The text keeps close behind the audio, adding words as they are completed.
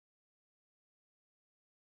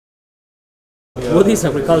what is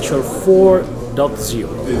Agriculture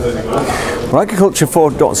 4.0? Well, Agriculture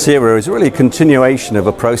 4.0 is really a continuation of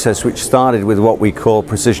a process which started with what we call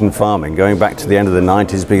precision farming, going back to the end of the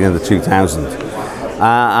 90s, beginning of the 2000s.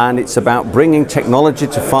 And it's about bringing technology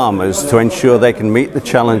to farmers to ensure they can meet the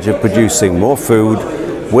challenge of producing more food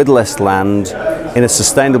with less land in a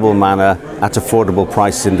sustainable manner at affordable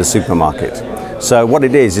prices in the supermarket. So what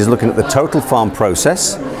it is looking at the total farm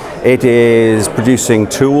process. It is producing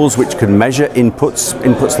tools which can measure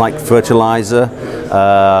inputs like fertilizer,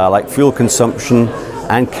 like fuel consumption,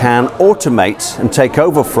 and can automate and take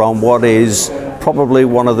over from what is probably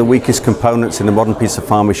one of the weakest components in a modern piece of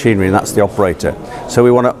farm machinery, and that's the operator. So we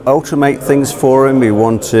want to automate things for him, we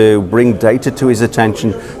want to bring data to his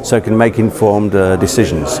attention so he can make informed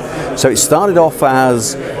decisions. So it started off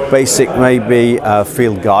as basic maybe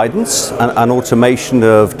field guidance and automation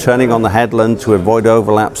of turning on the headland to avoid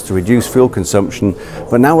overlaps to reduce fuel consumption,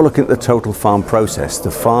 but now we're looking at the total farm process. The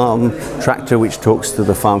farm tractor which talks to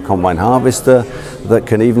the farm combine harvester, that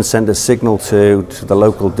can even send a signal to the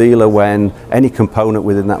local dealer when any component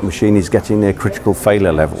within that machine is getting near critical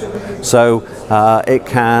failure level. So it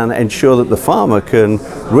can ensure that the farmer can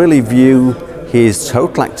really view his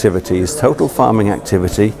total activity, his total farming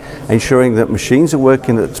activity, ensuring that machines are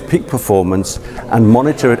working at peak performance, and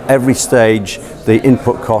monitor at every stage the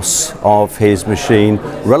input costs of his machine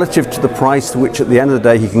relative to the price to which at the end of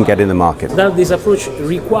the day he can get in the market. Does this approach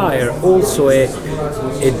require also a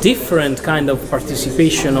different kind of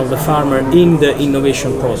participation of the farmer in the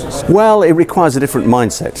innovation process? Well, it requires a different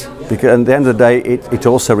mindset, because at the end of the day it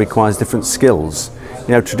also requires different skills.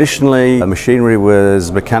 You know, traditionally machinery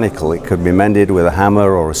was mechanical. It could be mended with a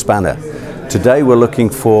hammer or a spanner. Today we're looking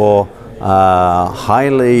for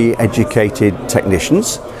highly educated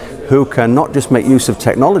technicians who can not just make use of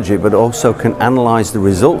technology but also can analyze the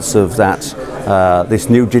results of that this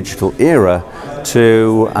new digital era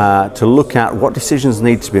to look at what decisions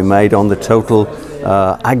need to be made on the total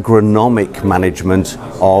agronomic management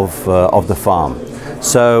of the farm.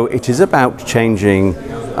 So it is about changing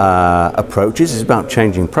approaches, it's about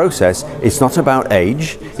changing process. It's not about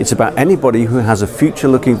age, it's about anybody who has a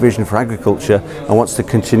future-looking vision for agriculture and wants to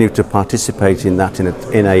continue to participate in that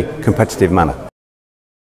in a competitive manner.